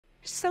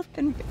There's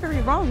something very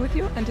wrong with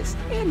your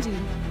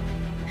understanding.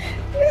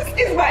 This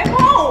is my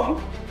home.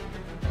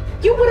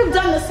 You would have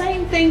done the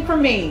same thing for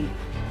me.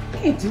 I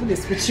can't do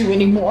this with you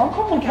anymore. I'm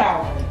calling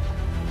Carol.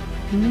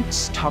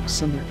 Let's talk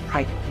somewhere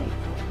privately.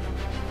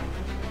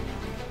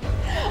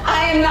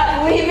 I am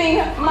not leaving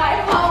my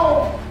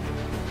home.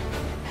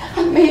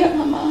 I made up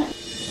my mind.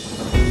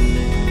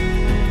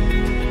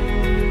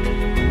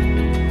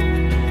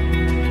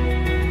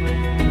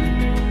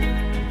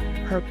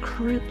 Her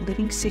current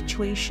living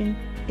situation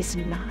is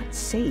not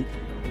safe.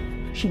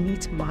 She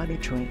needs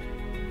monitoring.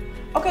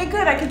 Okay,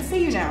 good. I can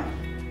see you now.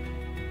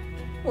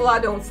 Well, I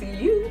don't see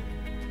you.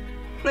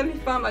 Let me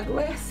find my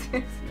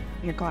glasses.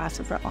 Your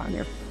glasses are on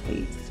your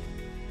face.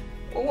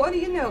 Well, what do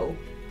you know?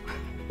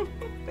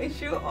 They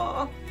sure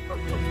are.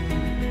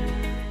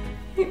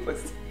 He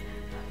was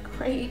a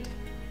great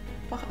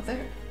father,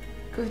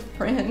 good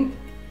friend,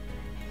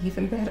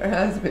 even better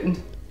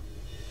husband.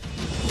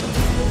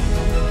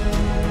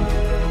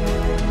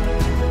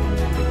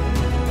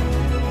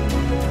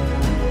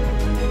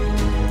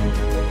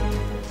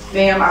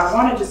 Ma'am, I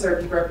wanted to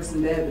serve you breakfast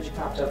in bed, but you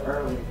popped up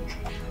early.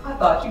 I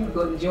thought you were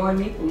going to join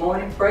me for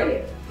morning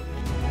prayer.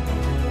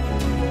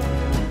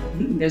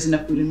 There's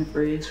enough food in the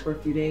fridge for a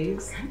few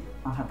days.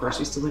 I'll have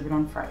groceries delivered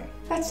on Friday.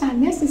 That's not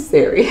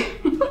necessary.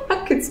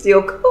 I could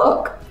still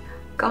cook.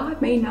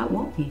 God may not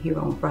want me here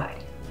on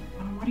Friday.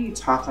 Oh, why do you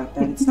talk like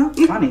that? It's not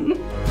funny.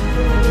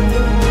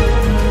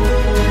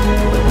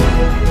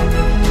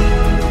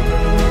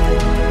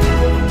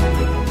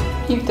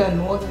 You've done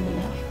more than enough.